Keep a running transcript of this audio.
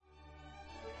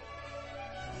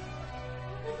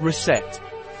Recette.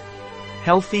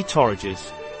 Healthy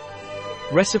Torrijas.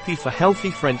 Recipe for healthy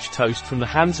French toast from the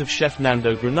hands of Chef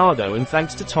Nando Granado and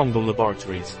thanks to Tongal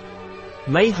Laboratories.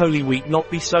 May Holy Week not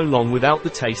be so long without the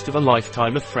taste of a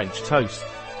lifetime of French toast.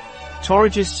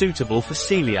 Torrijas suitable for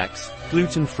celiacs,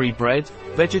 gluten-free bread,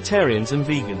 vegetarians and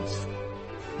vegans.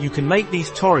 You can make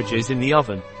these torrijas in the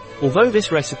oven. Although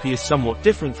this recipe is somewhat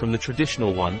different from the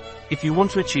traditional one, if you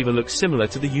want to achieve a look similar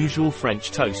to the usual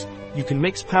French toast, you can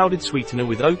mix powdered sweetener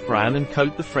with oat bran and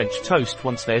coat the French toast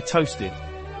once they are toasted.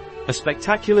 A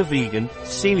spectacular vegan,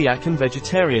 celiac and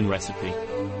vegetarian recipe.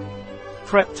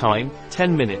 Prep time,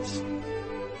 10 minutes.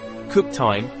 Cook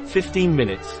time, 15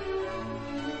 minutes.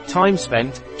 Time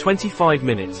spent, 25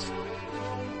 minutes.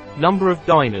 Number of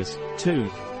diners, 2.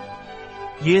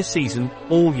 Year season,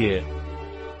 all year.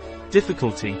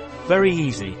 Difficulty, very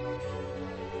easy.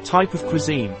 Type of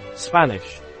cuisine,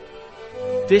 Spanish.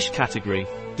 Dish category,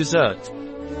 dessert.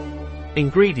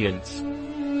 Ingredients.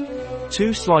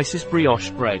 2 slices brioche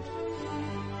bread.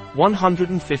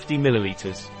 150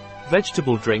 milliliters.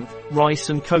 Vegetable drink, rice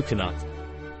and coconut.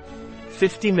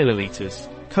 50 milliliters.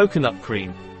 Coconut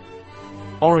cream.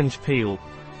 Orange peel.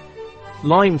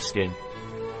 Lime skin.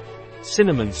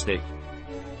 Cinnamon stick.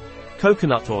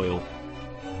 Coconut oil.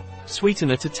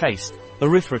 Sweetener to taste,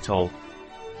 erythritol.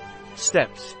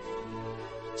 Steps.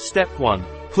 Step 1.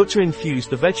 Put to infuse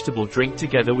the vegetable drink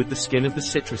together with the skin of the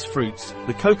citrus fruits,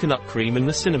 the coconut cream and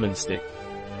the cinnamon stick.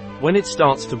 When it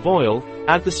starts to boil,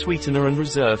 add the sweetener and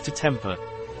reserve to temper.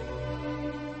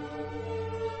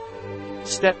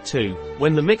 Step 2.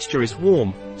 When the mixture is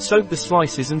warm, soak the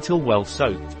slices until well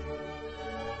soaked.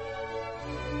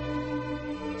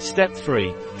 Step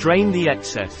 3. Drain the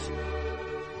excess.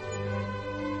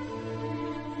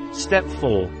 Step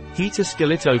 4. Heat a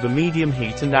skillet over medium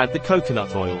heat and add the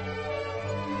coconut oil.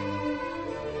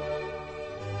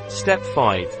 Step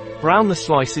 5. Brown the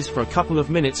slices for a couple of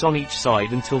minutes on each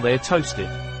side until they are toasted.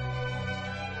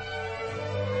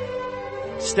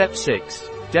 Step 6.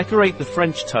 Decorate the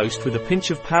French toast with a pinch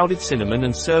of powdered cinnamon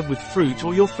and serve with fruit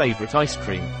or your favorite ice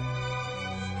cream.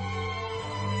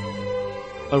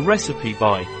 A recipe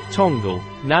by Tongal,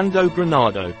 Nando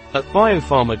Granado, at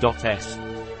biopharma.s.